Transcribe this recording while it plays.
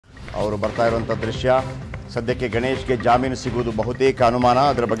ಅವರು ಬರ್ತಾ ಇರುವಂಥ ದೃಶ್ಯ. ಸದ್ಯಕ್ಕೆ ಗಣೇಶ್ಗೆ ಜಾಮೀನು ಸಿಗುವುದು ಬಹುತೇಕ ಅನುಮಾನ.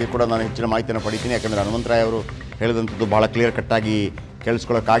 ಅದರ ಬಗ್ಗೆ ಕೂಡ ನಾನು ಹೆಚ್ಚಿನ ಮಾಹಿತಿಯನ್ನು ಪಡಿತೀನಿ. ಯಾಕಂದರೆ ಹನುಮಂತರಾಯ್ ಅವರು ಹೇಳಿದಂಥದ್ದು ಬಹಳ ಕ್ಲಿಯರ್ ಕಟ್ಟಾಗಿ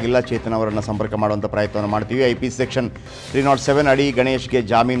ಕೇಳಿಸ್ಕೊಳ್ಳೋಕ್ಕಾಗಿಲ್ಲ. ಚೇತನ್ ಅವರನ್ನು ಸಂಪರ್ಕ ಮಾಡುವಂಥ ಪ್ರಯತ್ನವನ್ನು ಮಾಡ್ತೀವಿ. IPC ಸೆಕ್ಷನ್ 307 ಅಡಿ ಗಣೇಶ್ಗೆ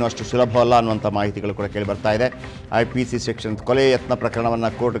ಜಾಮೀನು ಅಷ್ಟು ಸುಲಭವಲ್ಲ ಅನ್ನುವಂಥ ಮಾಹಿತಿಗಳು ಕೂಡ ಕೇಳಿ ಬರ್ತಾ ಇದೆ. IPC ಸೆಕ್ಷನ್ ಕೊಲೆ ಯತ್ನ ಪ್ರಕರಣವನ್ನು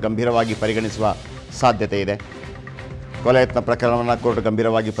ಕೋರ್ಟ್ ಗಂಭೀರವಾಗಿ ಪರಿಗಣಿಸುವ ಸಾಧ್ಯತೆ ಇದೆ. ಕೊಲೆ ಯತ್ನ ಪ್ರಕರಣವನ್ನು ಕೋರ್ಟ್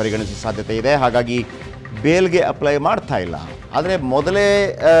ಗಂಭೀರವಾಗಿ ಪರಿಗಣಿಸುವ ಸಾಧ್ಯತೆ ಇದೆ. ಹಾಗಾಗಿ ಬೇಲ್ಗೆ ಅಪ್ಲೈ ಮಾಡ್ತಾ ಇಲ್ಲ. ಆದರೆ ಮೊದಲೇ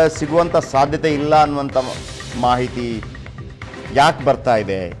ಸಿಗುವಂಥ ಸಾಧ್ಯತೆ ಇಲ್ಲ ಅನ್ನುವಂಥ ಮಾಹಿತಿ ಯಾಕೆ ಬರ್ತಾ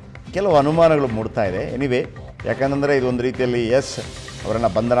ಇದೆ? ಕೆಲವು ಅನುಮಾನಗಳು ಮೂಡ್ತಾ ಇದೆ. ಎನಿವೆ, ಯಾಕಂದರೆ ಇದೊಂದು ರೀತಿಯಲ್ಲಿ ಅವರನ್ನು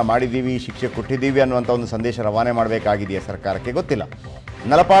ಬಂಧನ ಮಾಡಿದ್ದೀವಿ, ಶಿಕ್ಷೆ ಕೊಟ್ಟಿದ್ದೀವಿ ಅನ್ನುವಂಥ ಒಂದು ಸಂದೇಶ ರವಾನೆ ಮಾಡಬೇಕಾಗಿದೆಯಾ ಸರ್ಕಾರಕ್ಕೆ ಗೊತ್ತಿಲ್ಲ.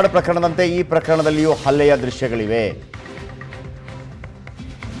 ನಲಪಾಡು ಪ್ರಕರಣದಂತೆ ಈ ಪ್ರಕರಣದಲ್ಲಿಯೂ ಹಲ್ಲೆಯ ದೃಶ್ಯಗಳಿವೆ.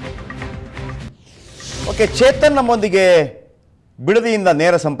 ಓಕೆ, ಚೇತನ್ ನಮ್ಮೊಂದಿಗೆ ಬಿಡದಿಯಿಂದ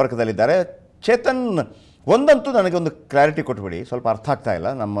ನೇರ ಸಂಪರ್ಕದಲ್ಲಿದ್ದಾರೆ. ಚೇತನ್, ಒಂದಂತೂ ನನಗೊಂದು ಕ್ಲಾರಿಟಿ ಕೊಟ್ಬಿಡಿ, ಸ್ವಲ್ಪ ಅರ್ಥ ಆಗ್ತಾ ಇಲ್ಲ,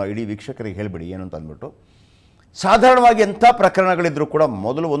 ನಮ್ಮ ಇಡೀ ವೀಕ್ಷಕರಿಗೆ ಹೇಳಿಬಿಡಿ ಏನು ಅಂತ ಅಂದ್ಬಿಟ್ಟು. ಸಾಧಾರಣವಾಗಿ ಎಂಥ ಪ್ರಕರಣಗಳಿದ್ದರೂ ಕೂಡ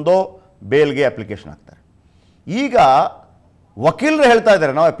ಮೊದಲು ಒಂದೋ ಬೇಲ್ಗೆ ಅಪ್ಲಿಕೇಶನ್ ಹಾಕ್ತಾರೆ. ಈಗ ವಕೀಲರು ಹೇಳ್ತಾ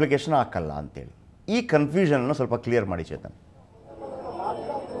ಇದ್ದಾರೆ ನಾವು ಅಪ್ಲಿಕೇಶನ್ ಹಾಕಲ್ಲ ಅಂತೇಳಿ. ಈ ಕನ್ಫ್ಯೂಷನನ್ನು ಸ್ವಲ್ಪ ಕ್ಲಿಯರ್ ಮಾಡಿ ಚೇತನ್.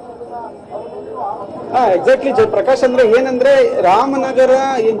 ಎಕ್ಸಾಕ್ಟ್ಲಿ ಜಯಪ್ರಕಾಶ್, ಅಂದ್ರೆ ಏನಂದ್ರೆ ರಾಮನಗರ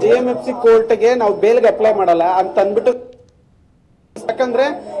JMFC ಕೋರ್ಟ್ಗೆ ನಾವು ಬೇಲ್ಗೆ ಅಪ್ಲೈ ಮಾಡಲ್ಲ ಅಂತ ಅಂದ್ಬಿಟ್ಟು, ಯಾಕಂದ್ರೆ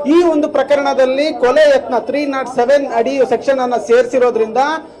ಈ ಒಂದು ಪ್ರಕರಣದಲ್ಲಿ ಕೊಲೆ ಯತ್ನ 307 ಅಡಿ ಸೆಕ್ಷನ್ ಅನ್ನ ಸೇರಿಸಿರೋದ್ರಿಂದ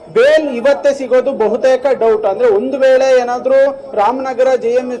ಬೇಲ್ ಇವತ್ತೇ ಸಿಗೋದು ಬಹುತೇಕ ಡೌಟ್. ಅಂದ್ರೆ ಒಂದು ವೇಳೆ ಏನಾದ್ರು ರಾಮನಗರ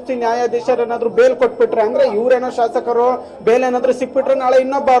JMFC ನ್ಯಾಯಾಧೀಶರು ಏನಾದ್ರು ಬೇಲ್ ಕೊಟ್ಬಿಟ್ರೆ, ಅಂದ್ರೆ ಇವರೇನೋ ಶಾಸಕರು ಬೇಲ್ ಏನಾದ್ರು ಸಿಕ್ಬಿಟ್ರೆ ನಾಳೆ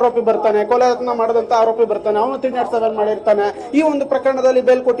ಇನ್ನೊಬ್ಬ ಆರೋಪಿ ಬರ್ತಾನೆ, ಕೊಲೆ ಯತ್ನ ಮಾಡದಂತ ಆರೋಪಿ ಬರ್ತಾನೆ, ಅವನು 307 ಮಾಡಿರ್ತಾನೆ. ಈ ಒಂದು ಪ್ರಕರಣದಲ್ಲಿ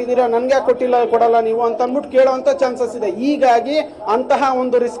ಬೇಲ್ ಕೊಟ್ಟಿದ್ದೀರಾ, ನನ್ಗೆ ಕೊಡಲ್ಲ ನೀವು ಅಂತ ಅಂದ್ಬಿಟ್ಟು ಕೇಳುವಂತ ಚಾನ್ಸಸ್ ಇದೆ. ಹೀಗಾಗಿ ಅಂತಹ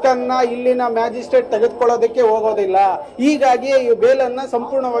ಒಂದು ರಿಸ್ಕ್ ಅನ್ನ ಇಲ್ಲಿನ ಮ್ಯಾಜಿಸ್ಟ್ರೇಟ್ ತೆಗೆದುಕೊಳ್ಳೋದಕ್ಕೆ ಹೋಗೋದಿಲ್ಲ. ಹೀಗಾಗಿ ಬೇಲ್ ಅನ್ನ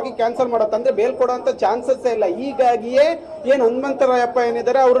ಸಂಪೂರ್ಣವಾಗಿ ಕ್ಯಾನ್ಸಲ್ ಮಾಡುತ್ತೆ, ಅಂದ್ರೆ ಬೇಲ್ ಕೊಡುವಂತ ಚಾನ್ಸಸ್ ಇಲ್ಲ. ಹೀಗಾಗಿಯೇ ಏನ್ ಹನುಮಂತರಾಯಪ್ಪ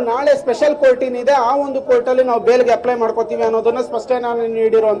ಏನಿದ್ದಾರೆ ಅವರು ನಾಳೆ ಸ್ಪೆಷಲ್ ಕೋರ್ಟ್ ಏನಿದೆ ಆ ಒಂದು ಕೋರ್ಟ್ ಅಲ್ಲಿ ನಾವು ಬೇಲ್ಗೆ ಅಪ್ಲೈ ಮಾಡ್ಕೋತೀವಿ ಅನ್ನೋದನ್ನ ಸ್ಪಷ್ಟನೆ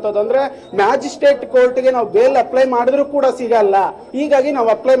ನೀಡಿರುವಂತದ್ದು. ಅಂದ್ರೆ ಮ್ಯಾಜಿಸ್ಟ್ರೇಟ್ ಕೋರ್ಟ್ಗೆ ನಾವು ಬೇಲ್ ಅಪ್ಲೈ ಮಾಡಿದ್ರು ಕೂಡ ಸಿಗಲ್ಲ, ಹೀಗಾಗಿ ನಾವು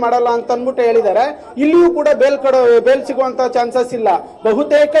ಅಪ್ಲೈ ಮಾಡಲ್ಲ ಅಂತ ಅಂದ್ಬಿಟ್ಟು ಹೇಳಿದ್ದಾರೆ. ಇಲ್ಲಿಯೂ ಕೂಡ ಬೇಲ್ ಸಿಗುವಂತ ಚಾನ್ಸಸ್ ಇಲ್ಲ.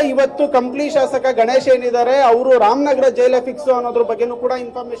 ಬಹುತೇಕ ಇವತ್ತು ಕಂಪ್ಲಿ ಶಾಸಕ ಗಣೇಶ್ ಏನಿದ್ದಾರೆ ಅವರು ರಾಮನಗರ ಜೈಲ ಫಿಕ್ಸ್ ಅನ್ನೋದ್ರ ಬಗ್ಗೆನೂ ಕೂಡ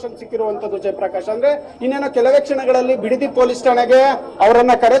ಇನ್ಫಾರ್ಮೇಶನ್ ಸಿಕ್ಕಿರುವಂತದ್ದು ಜಯಪ್ರಕಾಶ್. ಅಂದ್ರೆ ಇನ್ನೇನೋ ಕೆಲವೇ ಕ್ಷಣಗಳಲ್ಲಿ ಬಿಡದಿ ಪೊಲೀಸ್ ಠಾಣೆಗೆ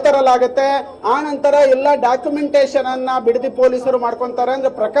ಅವರನ್ನ ಕರೆತರಲಾಗುತ್ತೆ. ಆ ನಂತರ ಎಲ್ಲಾ ಡಾಕ್ಯುಮೆಂಟೇಶನ್ ಅನ್ನ ಬಿಡದಿ ಪೊಲೀಸರು ಮಾಡ್ಕೊಂತಾರೆ.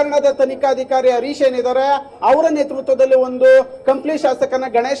 ಅಂದ್ರೆ ಪ್ರಕರಣದ ತನಿಖಾಧಿಕಾರಿ ಹರೀಶ್ ಏನಿದ್ದಾರೆ ಅವರ ನೇತೃತ್ವದಲ್ಲಿ ಒಂದು ಕಂಪ್ಲಿ ಶಾಸಕನ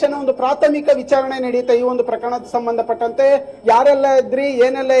ಗಣೇಶನ ಒಂದು ಪ್ರಾಥಮಿಕ ವಿಚಾರಣೆ ನಡೆಯುತ್ತೆ. ಈ ಒಂದು ಪ್ರಕರಣದ ಸಂಬಂಧಪಟ್ಟಂತೆ ಯಾರೆಲ್ಲ ಇದ್ರಿ,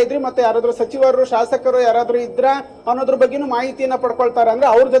 ಏನೆಲ್ಲ ಇದ್ರಿ, ಮತ್ತೆ ಯಾರಾದ್ರೂ ಸಚಿವರು ಶಾಸಕರು ಯಾರಾದ್ರೂ ಇದ್ರ ಅನ್ನೋದ್ರ ಬಗ್ಗೆನೂ ಮಾಹಿತಿಯನ್ನ ಪಡ್ಕೊಳ್ತಾರೆ. ಅಂದ್ರೆ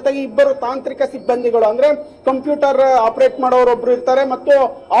ಅವ್ರ ಜೊತೆಗೆ ಇಬ್ಬರು ತಾಂತ್ರಿಕ ಸಿಬ್ಬಂದಿಗಳು, ಅಂದ್ರೆ ಕಂಪ್ಯೂಟರ್ ಆಪರೇಟ್ ಮಾಡೋರು ಒಬ್ರು ಇರ್ತಾರೆ, ಮತ್ತು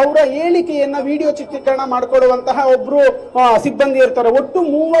ಅವರ ಹೇಳಿಕೆಯನ್ನ ವಿಡಿಯೋ ಚಿತ್ರೀಕರಣ ಮಾಡಿಕೊಡುವಂತಹ ಒಬ್ರು ಸಿಬ್ಬಂದಿ ಇರ್ತಾರೆ. ಒಟ್ಟು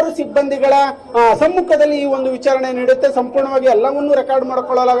 3 ಸಿಬ್ಬಂದಿಗಳ ಸಮ್ಮುಖದಲ್ಲಿ ಈ ಒಂದು ವಿಚಾರಣೆ ನಡೆಯುತ್ತೆ. ಸಂಪೂರ್ಣವಾಗಿ ಎಲ್ಲವನ್ನೂ ರೆಕಾರ್ಡ್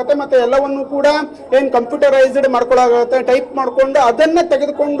ಮಾಡ್ಕೊಳ್ಳಲಾಗುತ್ತೆ, ಮತ್ತೆ ಎಲ್ಲವನ್ನೂ ಕೂಡ ಏನ್ ಕಂಪ್ಯೂಟರೈಸ್ಡ್ ಮಾಡ್ಕೊಳ್ಳಾಗುತ್ತೆ, ಟೈಪ್ ಮಾಡ್ಕೊಂಡು ಅದನ್ನ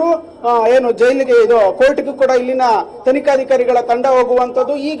ತೆಗೆದುಕೊಂಡು ಏನು ಜೈಲಿಗೆ ಇದು ಕೋರ್ಟ್ಗೂ ಕೂಡ ಇಲ್ಲಿನ ತನಿಖಾಧಿಕಾರಿಗಳ ತಂಡ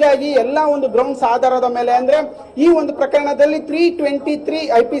ಹೋಗುವಂತದ್ದು. ಹೀಗಾಗಿ ಎಲ್ಲಾ ಒಂದು ಗ್ರೌಂಡ್ಸ್ ಆಧಾರದ ಮೇಲೆ, ಅಂದ್ರೆ ಈ ಒಂದು ಪ್ರಕರಣದಲ್ಲಿ 323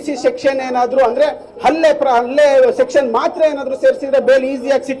 IPC ಸೆಕ್ಷನ್ ಏನಾದ್ರು ಅಂದ್ರೆ ಹಲ್ಲೆ ಸೆಕ್ಷನ್ ಮಾತ್ರ ಏನಾದ್ರು ಸೇರಿಸಿದ್ರೆ ಬೇಲ್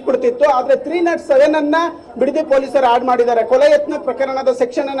ಈಸಿಯಾಗಿ ಸಿಕ್ಬಿಡ್ತಿತ್ತು. ಆದ್ರೆ 307 ಅನ್ನ ಬಿಡದಿ ಪೊಲೀಸರು ಆಡ್ ಮಾಡಿದ್ದಾರೆ. ಕೊಲೆ ಯತ್ನ ಪ್ರಕರಣದ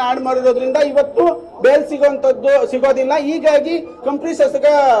ಸೆಕ್ಷನ್ ಅನ್ನು ಆಡ್ ಮಾಡಿರೋದ್ರಿಂದ ಇವತ್ತು ಬೇಲ್ ಸಿಗೋದಿಲ್ಲ. ಹೀಗಾಗಿ ಕಂಪ್ಲಿ ಶಾಸಕ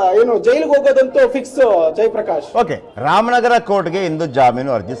ಏನು ಜೈಲಿಗೆ ಹೋಗೋದಂತೂ ಫಿಕ್ಸ್ ಜಯಪ್ರಕಾಶ್. ಓಕೆ, ರಾಮನಗರ ಕೋರ್ಟ್ಗೆ ಇಂದು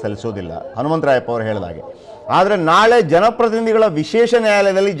ಜಾಮೀನು ಅರ್ಜಿ ಸಲ್ಲಿಸುವುದಿಲ್ಲ ಹನುಮಂತರಾಯಪ್ಪ ಅವರು ಹೇಳಿದಾಗೆ. ಆದರೆ ನಾಳೆ ಜನಪ್ರತಿನಿಧಿಗಳ ವಿಶೇಷ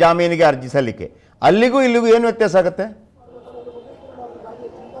ನ್ಯಾಯಾಲಯದಲ್ಲಿ ಜಾಮೀನಿಗೆ ಅರ್ಜಿ ಸಲ್ಲಿಕೆ, ಅಲ್ಲಿಗೂ ಇಲ್ಲಿಗೂ ಏನು ವ್ಯತ್ಯಾಸ ಆಗುತ್ತೆ?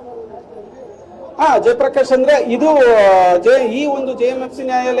 ಜಯಪ್ರಕಾಶ್, ಅಂದ್ರೆ ಇದು ಈ ಒಂದು JMFC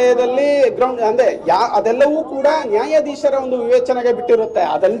ನ್ಯಾಯಾಲಯದಲ್ಲಿ ಗ್ರೌಂಡ್ ಅಂದ್ರೆ ಅದೆಲ್ಲವೂ ಕೂಡ ನ್ಯಾಯಾಧೀಶರ ಒಂದು ವಿವೇಚನೆಗೆ ಬಿಟ್ಟಿರುತ್ತೆ.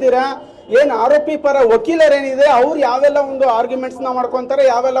 ಅದಲ್ದಿರ ಏನ್ ಆರೋಪಿ ಪರ ವಕೀಲರೇನಿದೆ ಅವ್ರು ಯಾವೆಲ್ಲ ಒಂದು ಆರ್ಗ್ಯುಮೆಂಟ್ಸ್ ನ ಮಾಡ್ಕೊಂತಾರೆ,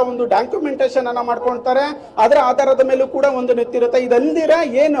 ಯಾವೆಲ್ಲ ಒಂದು ಡಾಕ್ಯುಮೆಂಟೇಶನ್ ಅನ್ನ ಮಾಡ್ಕೊಂತಾರೆ, ಅದರ ಆಧಾರದ ಮೇಲೂ ಕೂಡ ಒಂದು ನಿಂತಿರುತ್ತೆ. ಇದಲ್ದಿರ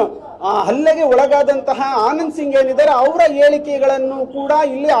ಏನು ಹಲ್ಲೆಗೆ ಒಳಗಾದಂತಹ ಆನಂದ್ ಸಿಂಗ್ ಏನಿದ್ದಾರೆ ಅವರ ಹೇಳಿಕೆಗಳನ್ನು ಕೂಡ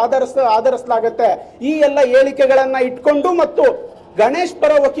ಇಲ್ಲಿ ಆಧರಿಸಲಾಗುತ್ತೆ. ಈ ಎಲ್ಲ ಹೇಳಿಕೆಗಳನ್ನ ಇಟ್ಕೊಂಡು ಮತ್ತು ಗಣೇಶ್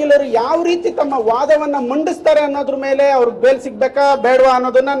ಪರ ವಕೀಲರು ಯಾವ ರೀತಿ ತಮ್ಮ ವಾದವನ್ನ ಮಂಡಿಸ್ತಾರೆ ಅನ್ನೋದ್ರ ಮೇಲೆ ಅವ್ರಿಗೆ ಬೇಲ್ ಸಿಗ್ಬೇಕಾ ಬೇಡವಾ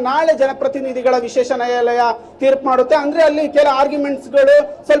ಅನ್ನೋದನ್ನ ನಾಳೆ ಜನಪ್ರತಿನಿಧಿಗಳ ವಿಶೇಷ ನ್ಯಾಯಾಲಯ ತೀರ್ಪು ಮಾಡುತ್ತೆ. ಅಂದ್ರೆ ಅಲ್ಲಿ ಕೆಲ ಆರ್ಗ್ಯುಮೆಂಟ್ಸ್ ಗಳು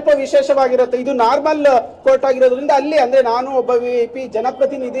ಸ್ವಲ್ಪ ವಿಶೇಷವಾಗಿರುತ್ತೆ. ಇದು ನಾರ್ಮಲ್ ಕೋರ್ಟ್ ಆಗಿರೋದ್ರಿಂದ ಅಲ್ಲಿ ಅಂದ್ರೆ ನಾನು ಒಬ್ಬ VIP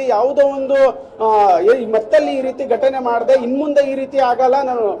ಜನಪ್ರತಿನಿಧಿ ಯಾವುದೋ ಒಂದು ಮತ್ತಲ್ಲಿ ಈ ರೀತಿ ಘಟನೆ ಮಾಡದೆ ಇನ್ಮುಂದೆ ಈ ರೀತಿ ಆಗಲ್ಲ,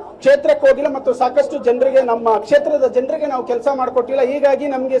 ನಾನು ಕ್ಷೇತ್ರಕ್ಕೆ ಹೋಗಿಲ್ಲ ಮತ್ತು ಸಾಕಷ್ಟು ಜನರಿಗೆ ನಮ್ಮ ಕ್ಷೇತ್ರದ ಜನರಿಗೆ ನಾವು ಕೆಲಸ ಮಾಡಿಕೊಟ್ಟಿಲ್ಲ, ಹೀಗಾಗಿ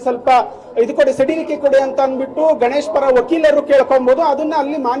ನಮ್ಗೆ ಸ್ವಲ್ಪ ಇದು ಕೊಡಿ, ಸಡಿಲಿಕೆ ಕೊಡಿ ಅಂತ ಅಂದ್ಬಿಟ್ಟು ಗಣೇಶ್ ಪರ ವಕೀಲರು ಕೇಳ್ಕೊಂಡ್ ಮಾಡ್ಕೊಬಹುದು, ಅದನ್ನ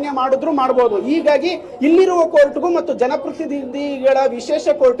ಅಲ್ಲಿ ಮಾನ್ಯ ಮಾಡಿದ್ರು ಮಾಡಬಹುದು. ಹೀಗಾಗಿ ಇಲ್ಲಿರುವ ಕೋರ್ಟ್ಗೂ ಮತ್ತು ಜನಪ್ರತಿನಿಧಿಗಳ ವಿಶೇಷ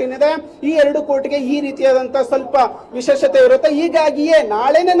ಕೋರ್ಟ್ ಏನಿದೆ ಈ ಎರಡು ಕೋರ್ಟ್ಗೆ ಈ ರೀತಿಯಾದಂತಹ ಸ್ವಲ್ಪ ವಿಶೇಷತೆ ಇರುತ್ತೆ. ಹೀಗಾಗಿಯೇ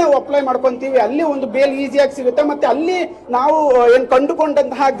ನಾಳೆನೆ ನಾವು ಅಪ್ಲೈ ಮಾಡ್ಕೊಂತೀವಿ, ಅಲ್ಲಿ ಒಂದು ಬೇಲ್ ಈಸಿಯಾಗಿ ಸಿಗುತ್ತೆ. ಮತ್ತೆ ಅಲ್ಲಿ ನಾವು ಏನ್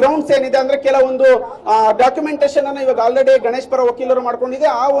ಕಂಡುಕೊಂಡಂತಹ ಗ್ರೌಂಡ್ಸ್ ಏನಿದೆ ಅಂದ್ರೆ ಕೆಲವೊಂದು ಡಾಕ್ಯುಮೆಂಟೇಶನ್ ಅನ್ನ ಇವಾಗ ಆಲ್ರೆಡಿ ಗಣೇಶ್ ಪರ ವಕೀಲರು ಮಾಡ್ಕೊಂಡಿದೆ.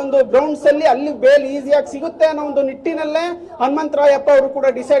 ಆ ಒಂದು ಗ್ರೌಂಡ್ಸ್ ಅಲ್ಲಿ ಬೇಲ್ ಈಸಿಯಾಗಿ ಸಿಗುತ್ತೆ ಅನ್ನೋ ಒಂದು ನಿಟ್ಟಿನಲ್ಲೇ ಹನುಮಂತರಾಯಪ್ಪ ಅವರು ಕೂಡ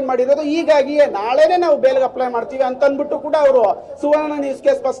ಡಿಸೈಡ್ ಮಾಡಿರೋದು. ಹೀಗಾಗಿಯೇ ನಾಳೆನೆ ನಾವು ಬೇಲ್ಗೆ ಅಪ್ಲೈ ಮಾಡ್ತೀವಿ ಅಂತ ಅಂದ್ಬಿಟ್ಟು ಕೂಡ ಅವರು ಸುವರ್ಣ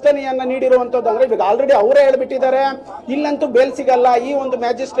ನ್ಯೂಸ್ಗೆ ಸ್ಪಷ್ಟನೆಯನ್ನ ನೀಡಿರುವಂತದ್ದು. ಅಂದ್ರೆ ಇವಾಗ ಆಲ್ರೆಡಿ ಅವರೇ ಹೇಳ್ಬಿಟ್ಟಿದ್ದಾರೆ, ಇಲ್ಲಂತೂ ಬೇಲ್ ಸಿಗಲ್ಲ, ಈ ಒಂದು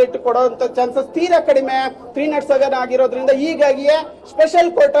ಮ್ಯಾಜಿಸ್ಟ್ರೇಟ್ ಕೊಡುವಂತ ಚಾನ್ಸಸ್ ತೀರಾ ಕಡಿಮೆ, 307 ಆಗಿರೋದ್ರಿಂದ. ಹೀಗಾಗಿಯೇ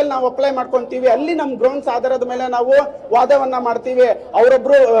ಸ್ಪೆಷಲ್ ಕೋರ್ಟ್ ಅಲ್ಲಿ ನಾವು ಅಪ್ಲೈ ಮಾಡ್ಕೊಂತೀವಿ, ಅಲ್ಲಿ ನಮ್ ಗ್ರೌಂಡ್ಸ್ ಆಧಾರದ ಮೇಲೆ ನಾವು ವಾದವನ್ನ ಮಾಡ್ತೀವಿ.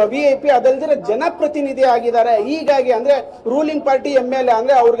 ಅವರೊಬ್ರು VIP ಅದಲ್ದಿರ ಜನಪ್ರತಿನಿಧಿ ಆಗಿದ್ದಾರೆ. ಹೀಗಾಗಿ ಅಂದ್ರೆ ರೂಲಿಂಗ್ ಪಾರ್ಟಿ MLA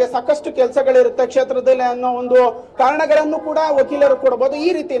ಅಂದ್ರೆ ಅವ್ರಿಗೆ ಸಾಕಷ್ಟು ಕೆಲಸಗಳಿರುತ್ತೆ ಕ್ಷೇತ್ರದಲ್ಲಿ ಅನ್ನೋ ಒಂದು ಕಾರಣಗಳನ್ನು ಕೂಡ ವಕೀಲರು ಕೊಡಬಹುದು. ಈ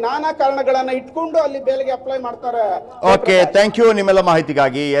ರೀತಿ ನಾನಾ ಕಾರಣಗಳನ್ನ ಇಟ್ಕೊಂಡು ಅಲ್ಲಿ ಬೇಲ್ಗೆ ಅಪ್ಲೈ ಮಾಡ್ತಾರೆ. ಓಕೆ, ಥ್ಯಾಂಕ್ ಯು ನಿಮ್ಮೆಲ್ಲ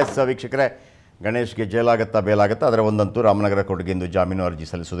ಮಾಹಿತಿಗಾಗಿ. ಎಸ್ ವೀಕ್ಷಕರೇ, ಗಣೇಶ್ಗೆ ಜೈಲಾಗತ್ತಾ ಬೇಲಾಗತ್ತಾ, ಅದರ ಒಂದಂತೂ ರಾಮನಗರ ಕೋರ್ಟ್ಗೆ ಇಂದು ಜಾಮೀನು ಅರ್ಜಿ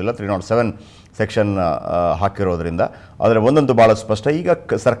ಸಲ್ಲಿಸುವುದಿಲ್ಲ, 307 ಸೆಕ್ಷನ್ ಹಾಕಿರೋದ್ರಿಂದ. ಅದರ ಒಂದಂತೂ ಭಾಳ ಸ್ಪಷ್ಟ. ಈಗ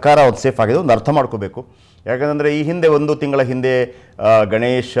ಸರ್ಕಾರ ಒಂದು ಸೇಫ್ ಆಗಿದೆ, ಒಂದು ಅರ್ಥ ಮಾಡ್ಕೋಬೇಕು. ಯಾಕಂದರೆ ಈ ಹಿಂದೆ 1 ತಿಂಗಳ ಹಿಂದೆ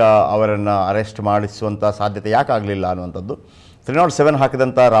ಗಣೇಶ್ ಅವರನ್ನು ಅರೆಸ್ಟ್ ಮಾಡಿಸುವಂಥ ಸಾಧ್ಯತೆ ಯಾಕೆ ಆಗಲಿಲ್ಲ ಅನ್ನುವಂಥದ್ದು. 307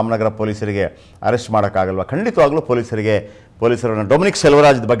 ಹಾಕಿದಂಥ ರಾಮನಗರ ಪೊಲೀಸರಿಗೆ ಅರೆಸ್ಟ್ ಮಾಡೋಕ್ಕಾಗಲ್ವ? ಖಂಡಿತವಾಗ್ಲೂ ಪೊಲೀಸರನ್ನು ಡೊಮಿನಿಕ್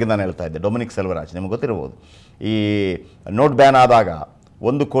ಸೆಲ್ವರಾಜ್ ಬಗ್ಗೆ ನಾನು ಹೇಳ್ತಾ ಇದ್ದೆ. ಡೊಮಿನಿಕ್ ಸೆಲ್ವರಾಜ್ ನಿಮ್ಗೆ ಗೊತ್ತಿರ್ಬೋದು, ಈ ನೋಟ್ ಬ್ಯಾನ್ ಆದಾಗ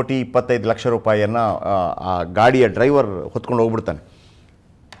 1,25,00,000 ರೂಪಾಯಿಯನ್ನು ಆ ಗಾಡಿಯ ಡ್ರೈವರ್ ಹೊತ್ಕೊಂಡು ಹೋಗ್ಬಿಡ್ತಾನೆ,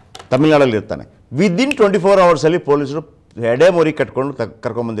 ತಮಿಳ್ನಾಡಲ್ಲಿ ಇರ್ತಾನೆ. ವಿದಿನ್ 24 ಅವರ್ಸಲ್ಲಿ ಪೊಲೀಸರು ಎಡೆ ಮೊರಿ ಕಟ್ಕೊಂಡು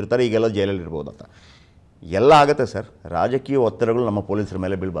ಕರ್ಕೊಂಬಂದಿರ್ತಾರೆ. ಈಗೆಲ್ಲ ಜೈಲಲ್ಲಿ ಇರ್ಬೋದು ಅಂತ ಎಲ್ಲ ಆಗುತ್ತೆ ಸರ್. ರಾಜಕೀಯ ಒತ್ತಡಗಳು ನಮ್ಮ ಪೊಲೀಸರ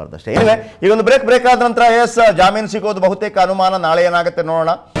ಮೇಲೆ ಬೀಳಬಾರ್ದು ಅಷ್ಟೇ. ಈಗ ಒಂದು ಬ್ರೇಕ್ ಆದ ನಂತರ ಜಾಮೀನು ಸಿಗೋದು ಬಹುತೇಕ ಅನುಮಾನ. ನಾಳೆ ಏನಾಗುತ್ತೆ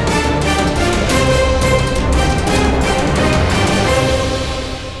ನೋಡೋಣ.